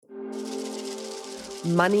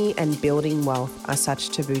Money and building wealth are such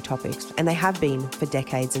taboo topics, and they have been for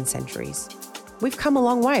decades and centuries. We've come a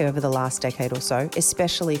long way over the last decade or so,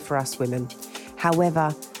 especially for us women.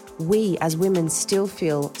 However, we as women still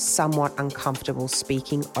feel somewhat uncomfortable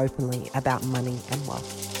speaking openly about money and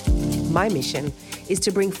wealth. My mission is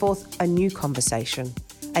to bring forth a new conversation,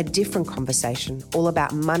 a different conversation, all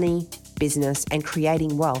about money, business, and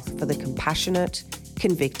creating wealth for the compassionate,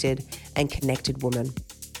 convicted, and connected woman.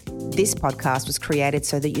 This podcast was created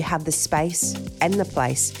so that you have the space and the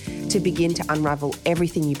place to begin to unravel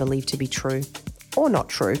everything you believe to be true or not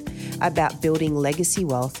true about building legacy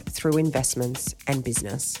wealth through investments and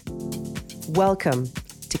business. Welcome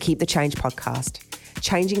to Keep the Change podcast,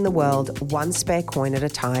 changing the world one spare coin at a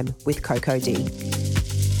time with Coco D.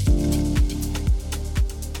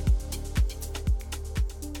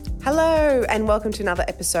 Hello, and welcome to another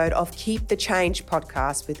episode of Keep the Change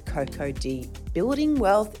podcast with Coco D, building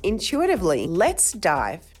wealth intuitively. Let's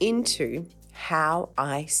dive into how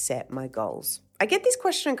I set my goals. I get this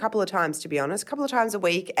question a couple of times, to be honest, a couple of times a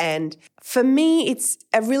week. And for me, it's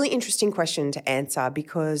a really interesting question to answer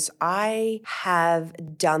because I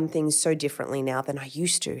have done things so differently now than I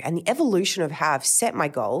used to. And the evolution of how I've set my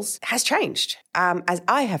goals has changed. As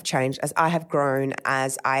I have changed, as I have grown,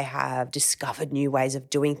 as I have discovered new ways of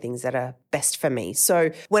doing things that are best for me.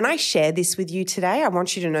 So when I share this with you today, I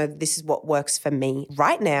want you to know that this is what works for me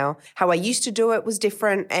right now. How I used to do it was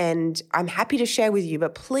different, and I'm happy to share with you,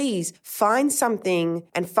 but please find something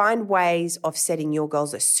and find ways of setting your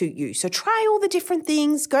goals that suit you. So try all the different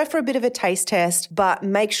things, go for a bit of a taste test, but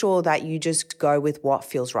make sure that you just go with what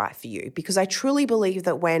feels right for you. Because I truly believe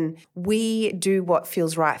that when we do what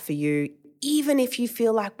feels right for you, even if you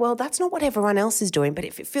feel like, well, that's not what everyone else is doing, but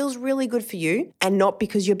if it feels really good for you, and not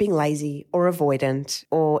because you're being lazy or avoidant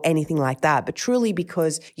or anything like that, but truly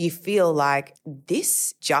because you feel like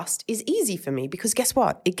this just is easy for me, because guess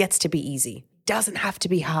what? It gets to be easy. Doesn't have to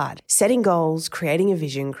be hard. Setting goals, creating a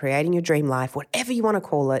vision, creating your dream life, whatever you want to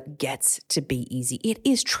call it, gets to be easy. It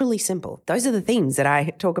is truly simple. Those are the themes that I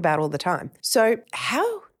talk about all the time. So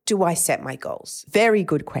how do I set my goals? Very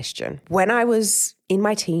good question. When I was in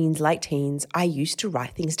my teens, late teens, I used to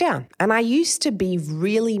write things down. And I used to be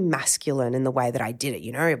really masculine in the way that I did it.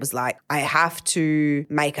 You know, it was like, I have to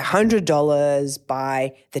make $100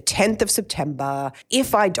 by the 10th of September.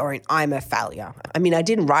 If I don't, I'm a failure. I mean, I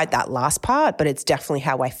didn't write that last part, but it's definitely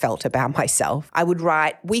how I felt about myself. I would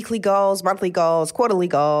write weekly goals, monthly goals, quarterly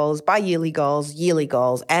goals, bi-yearly goals, yearly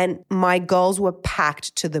goals, and my goals were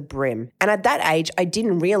packed to the brim. And at that age, I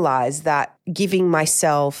didn't realize that giving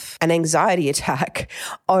myself an anxiety attack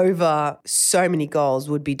over so many goals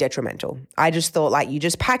would be detrimental. I just thought, like, you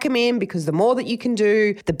just pack them in, because the more that you can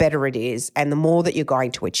do, the better it is, and the more that you're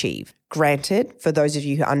going to achieve. Granted, for those of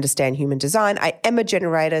you who understand human design, I am a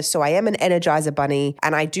generator, so I am an energizer bunny,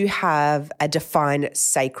 and I do have a defined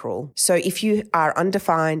sacral. So if you are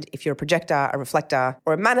undefined, if you're a projector, a reflector,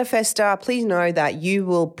 or a manifester, please know that you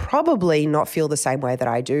will probably not feel the same way that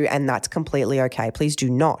I do, and that's completely okay. Please do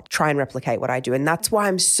not try and replicate what I do. And that's why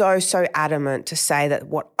I'm so adamant to say that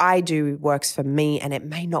what I do works for me, and it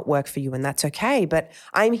may not work for you, and that's okay. But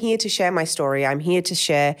I'm here to share my story. I'm here to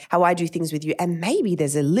share how I do things with you, and maybe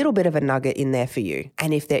there's a little bit of a nugget in there for you.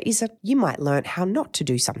 And if there isn't, you might learn how not to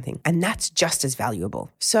do something, and that's just as valuable.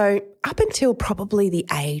 So up until probably the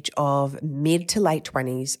age of mid to late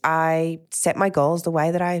 20s, I set my goals the way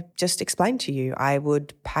that I just explained to you. I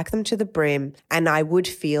would pack them to the brim, and I would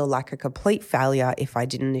feel like a complete failure if I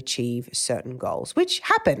didn't achieve certain goals, which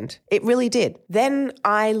happened. It really did. Then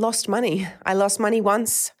I lost money. I lost money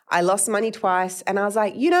once, I lost money twice, and I was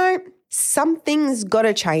like, something's got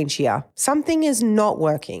to change here. Something is not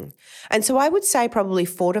working. And so I would say probably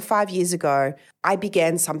 4 to 5 years ago, I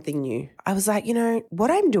began something new. I was like,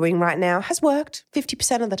 what I'm doing right now has worked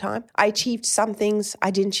 50% of the time. I achieved some things,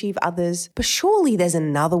 I didn't achieve others, but surely there's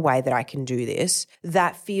another way that I can do this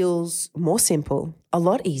that feels more simple, a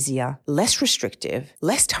lot easier, less restrictive,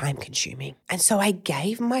 less time consuming. And so I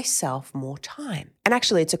gave myself more time. And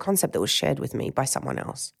actually, it's a concept that was shared with me by someone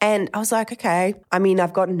else. And I was like, okay,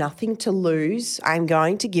 I've got nothing to lose. I'm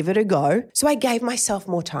going to give it a go. So I gave myself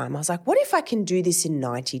more time. I was like, what if I can do this in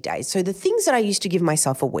 90 days? So the things that I used to give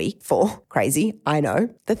myself a week for, crazy, I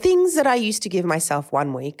know. The things that I used to give myself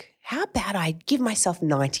 1 week, how about I give myself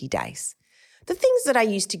 90 days? The things that I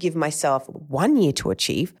used to give myself 1 year to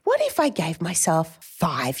achieve, what if I gave myself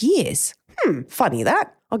 5 years? Funny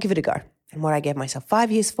that. I'll give it a go. And what I gave myself 5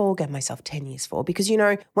 years for, gave myself 10 years for. Because,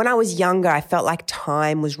 when I was younger, I felt like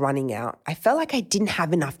time was running out. I felt like I didn't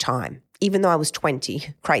have enough time. even though I was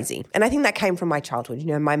 20. Crazy. And I think that came from my childhood. You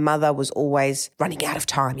know, my mother was always running out of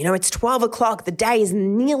time. You know, it's 12 o'clock. The day is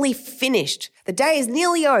nearly finished. The day is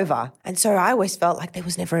nearly over. And so I always felt like there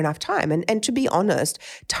was never enough time. And to be honest,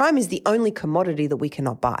 time is the only commodity that we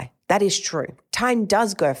cannot buy. That is true. Time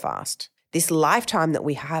does go fast. This lifetime that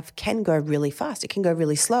we have can go really fast. It can go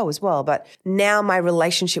really slow as well. But now my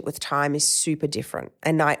relationship with time is super different,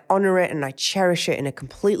 and I honor it and I cherish it in a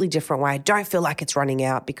completely different way. I don't feel like it's running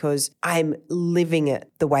out because I'm living it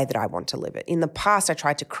the way that I want to live it. In the past, I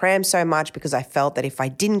tried to cram so much because I felt that if I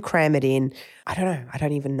didn't cram it in, I don't know. I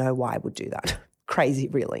don't even know why I would do that. Crazy,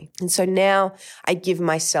 really. And so now I give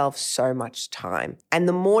myself so much time. And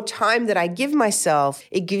the more time that I give myself,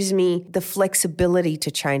 it gives me the flexibility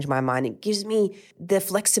to change my mind. It gives me the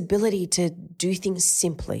flexibility to do things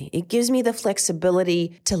simply. It gives me the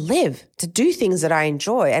flexibility to live, to do things that I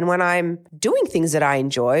enjoy. And when I'm doing things that I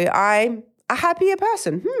enjoy, I'm a happier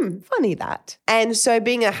person. Funny that. And so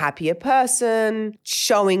being a happier person,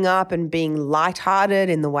 showing up and being lighthearted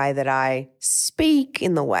in the way that I speak,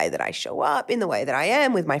 in the way that I show up, in the way that I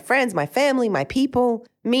am with my friends, my family, my people,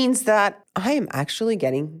 means that I am actually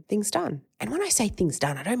getting things done. And when I say things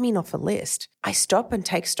done, I don't mean off a list. I stop and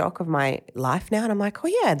take stock of my life now and I'm like, oh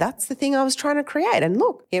yeah, that's the thing I was trying to create. And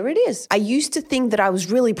look, here it is. I used to think that I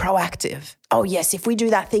was really proactive. Oh yes, if we do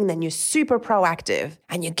that thing, then you're super proactive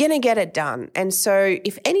and you're going to get it done. And so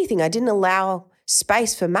if anything, I didn't allow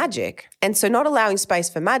space for magic. And so not allowing space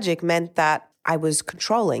for magic meant that I was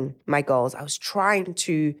controlling my goals. I was trying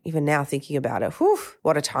to, even now thinking about it,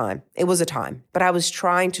 what a time. It was a time. But I was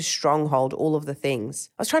trying to stronghold all of the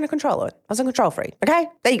things. I was trying to control it. I was a control freak. Okay?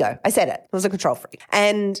 There you go. I said it. I was a control freak.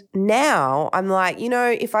 And now I'm like, you know,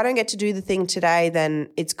 if I don't get to do the thing today, then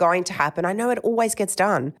it's going to happen. I know it always gets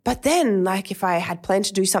done. But then, like, if I had planned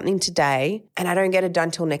to do something today and I don't get it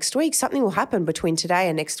done till next week, something will happen between today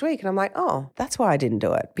and next week. And I'm like, oh, that's why I didn't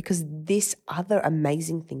do it, because this other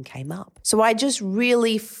amazing thing came up. So I just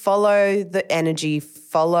really follow the energy,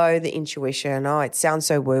 follow the intuition. Oh, it sounds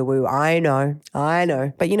so woo-woo. I know.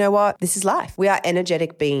 But you know what? This is life. We are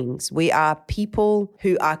energetic beings. We are people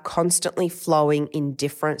who are constantly flowing in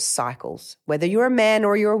different cycles. Whether you're a man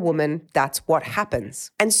or you're a woman, that's what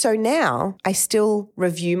happens. And so now I still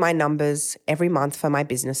review my numbers every month for my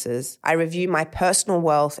businesses. I review my personal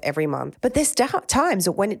wealth every month. But there's times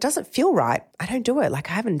when it doesn't feel right, I don't do it. Like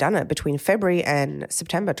I haven't done it between February and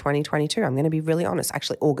September 2022. I'm going to be really honest,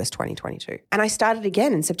 actually August 2022. And I started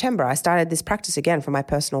again in September. I started this practice again for my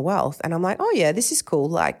personal wealth. And I'm like, oh yeah, this is cool.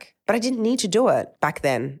 But I didn't need to do it back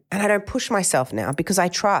then. And I don't push myself now because I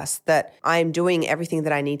trust that I'm doing everything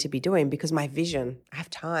that I need to be doing because my vision, I have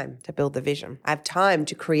time to build the vision. I have time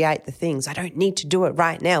to create the things. I don't need to do it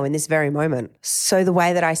right now in this very moment. So the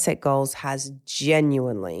way that I set goals has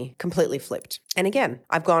genuinely completely flipped. And again,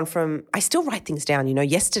 I've gone from, I still write things down. You know,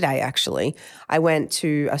 yesterday actually, I went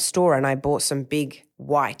to a store and I bought some big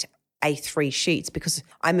white A3 sheets because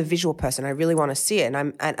I'm a visual person. I really want to see it.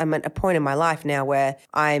 And I'm at a point in my life now where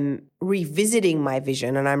I'm revisiting my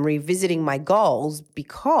vision and I'm revisiting my goals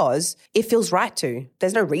because it feels right to.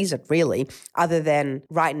 There's no reason really other than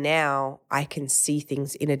right now I can see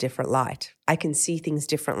things in a different light. I can see things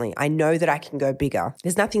differently. I know that I can go bigger.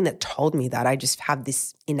 There's nothing that told me that. I just have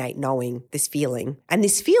this innate knowing, this feeling. And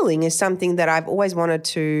this feeling is something that I've always wanted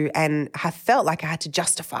to and have felt like I had to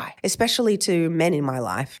justify, especially to men in my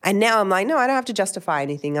life. And now I'm like, no, I don't have to justify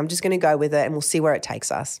anything. I'm just going to go with it and we'll see where it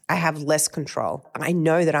takes us. I have less control. I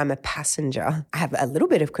know that I'm a passenger. I have a little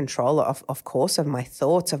bit of control, of course, of my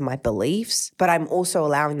thoughts, of my beliefs, but I'm also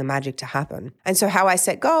allowing the magic to happen. And so how I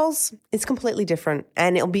set goals is completely different,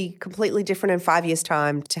 and it'll be completely different in 5 years'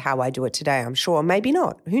 time to how I do it today, I'm sure. Maybe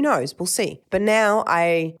not. Who knows? We'll see. But now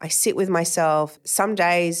I sit with myself. Some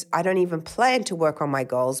days I don't even plan to work on my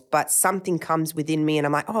goals, but something comes within me and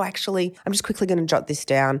I'm like, oh, actually, I'm just quickly going to jot this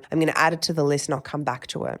down. I'm going to add it to the list and I'll come back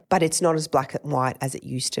to it. But it's not as black and white as it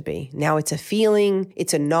used to be. Now it's a feeling,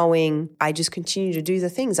 it's a knowing. I just continue to do the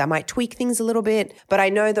things. I might tweak things a little bit, but I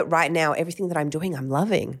know that right now, everything that I'm doing, I'm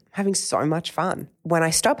loving. I'm having so much fun. When I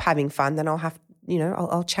stop having fun, then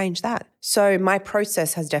I'll change that. So my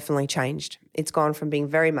process has definitely changed. It's gone from being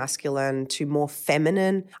very masculine to more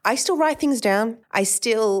feminine. I still write things down. I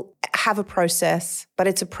still have a process, but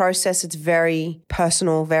it's a process. It's very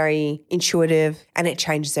personal, very intuitive, and it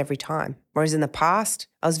changes every time. Whereas in the past,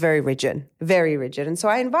 I was very rigid. And so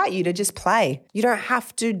I invite you to just play. You don't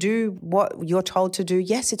have to do what you're told to do.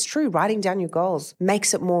 Yes, it's true. Writing down your goals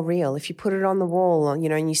makes it more real. If you put it on the wall,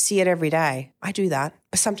 and you see it every day. I do that.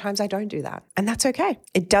 But sometimes I don't do that. And that's okay.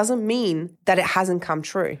 It doesn't mean that it hasn't come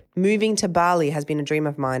true. Moving to Bali has been a dream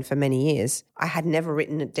of mine for many years. I had never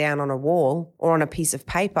written it down on a wall or on a piece of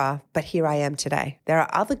paper, but here I am today. There are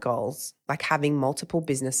other goals, like having multiple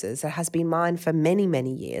businesses, that has been mine for many,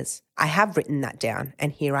 many years. I have written that down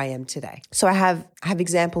and here I am today. So I have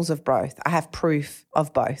examples of both. I have proof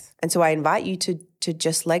of both. And so I invite you to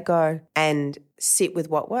just let go and sit with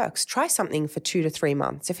what works. Try something for 2 to 3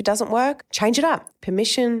 months. If it doesn't work, change it up.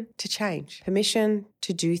 Permission to change. Permission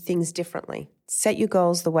to do things differently. Set your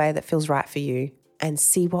goals the way that feels right for you and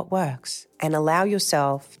see what works. And allow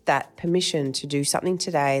yourself that permission to do something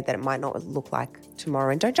today that it might not look like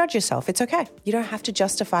tomorrow. And don't judge yourself. It's okay. You don't have to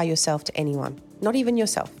justify yourself to anyone, not even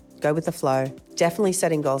yourself. Go with the flow. Definitely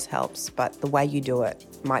setting goals helps, but the way you do it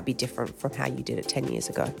might be different from how you did it 10 years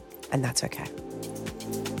ago. And that's okay.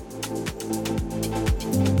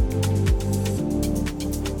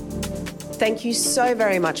 Thank you so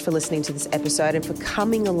very much for listening to this episode and for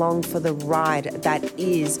coming along for the ride that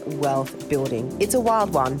is wealth building. It's a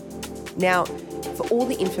wild one. Now, for all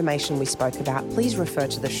the information we spoke about, please refer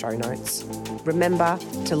to the show notes. Remember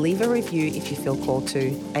to leave a review if you feel called to,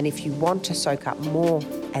 and if you want to soak up more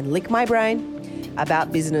and lick my brain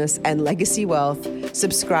about business and legacy wealth,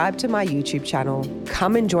 subscribe to my YouTube channel.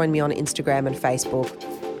 Come and join me on Instagram and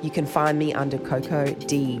Facebook. You can find me under Coco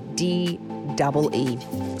D.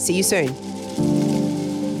 See you soon.